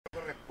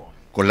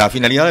Con la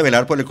finalidad de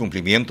velar por el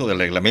cumplimiento del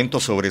reglamento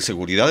sobre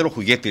seguridad de los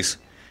juguetes,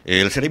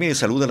 el Seremi de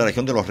Salud de la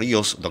región de Los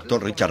Ríos,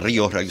 Dr. Richard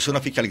Ríos, realizó una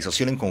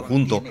fiscalización en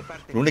conjunto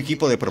con un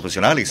equipo de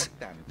profesionales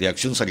de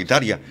Acción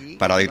Sanitaria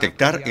para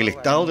detectar el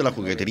estado de las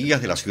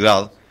jugueterías de la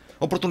ciudad,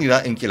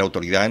 oportunidad en que la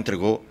autoridad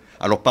entregó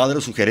a los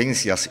padres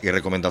sugerencias y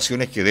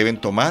recomendaciones que deben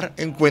tomar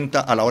en cuenta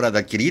a la hora de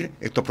adquirir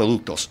estos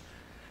productos.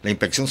 La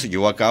inspección se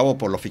llevó a cabo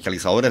por los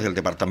fiscalizadores del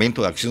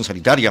Departamento de Acción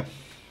Sanitaria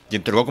y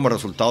entregó como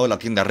resultado de la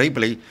tienda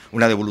Ripley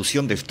una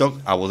devolución de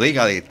stock a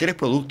bodega de 3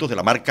 productos de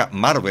la marca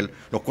Marvel,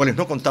 los cuales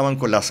no contaban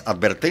con las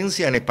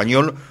advertencias en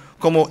español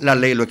como la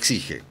ley lo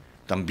exige.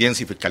 También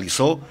se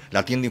fiscalizó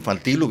la tienda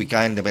infantil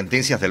ubicada en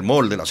dependencias del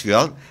mall de la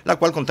ciudad, la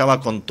cual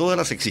contaba con todas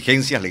las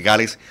exigencias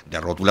legales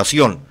de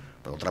rotulación.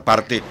 Por otra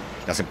parte,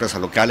 las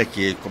empresas locales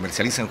que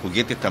comercializan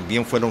juguetes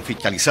también fueron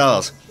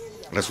fiscalizadas,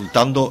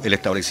 resultando el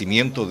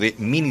establecimiento de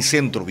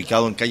Minicentro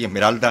ubicado en calle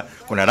Esmeralda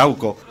con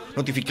Arauco,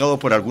 notificado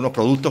por algunos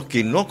productos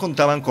que no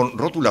contaban con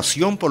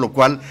rotulación, por lo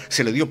cual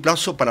se le dio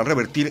plazo para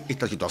revertir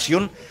esta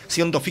situación,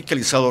 siendo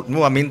fiscalizado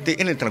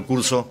nuevamente en el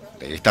transcurso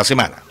de esta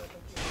semana.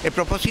 El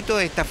propósito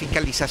de esta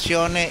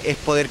fiscalización es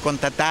poder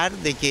constatar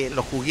de que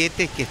los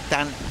juguetes que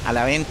están a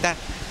la venta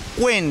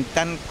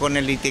cuentan con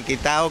el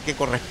etiquetado que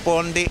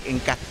corresponde en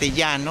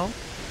castellano,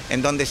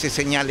 en donde se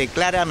señale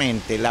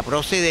claramente la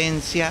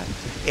procedencia,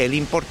 el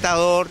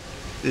importador,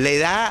 la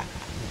edad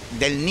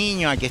del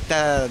niño a que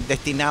está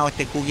destinado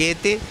este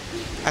juguete,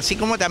 así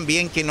como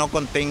también que no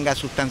contenga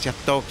sustancias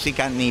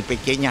tóxicas ni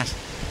pequeñas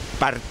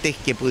partes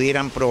que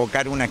pudieran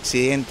provocar un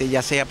accidente,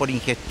 ya sea por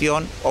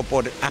ingestión o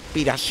por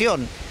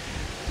aspiración.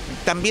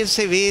 También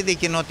se ve de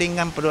que no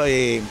tengan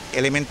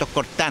elementos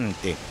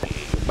cortantes.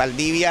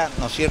 Valdivia,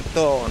 ¿no es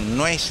cierto?,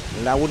 no es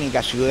la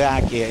única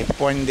ciudad que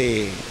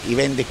expone y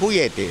vende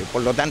juguetes,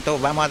 por lo tanto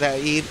vamos a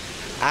ir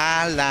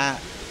a la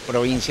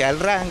provincia del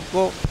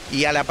Ranco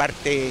y a la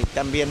parte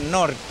también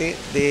norte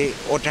de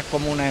otras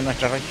comunas de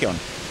nuestra región.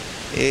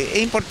 Es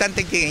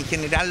importante que en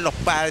general los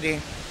padres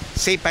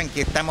sepan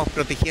que estamos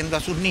protegiendo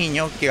a sus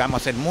niños, que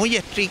vamos a ser muy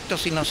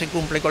estrictos si no se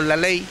cumple con la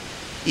ley,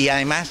 y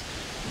además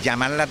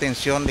llamar la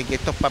atención de que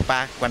estos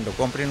papás, cuando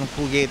compren un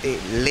juguete,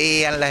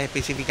 lean las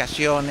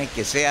especificaciones,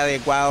 que sea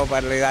adecuado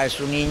para la edad de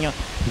su niño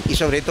y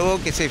sobre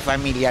todo que se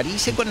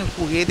familiarice con el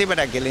juguete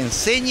para que le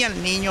enseñe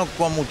al niño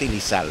cómo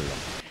utilizarlo.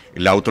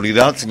 La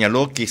autoridad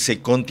señaló que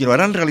se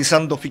continuarán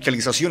realizando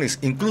fiscalizaciones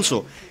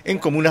incluso en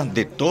comunas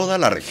de toda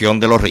la región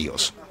de Los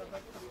Ríos.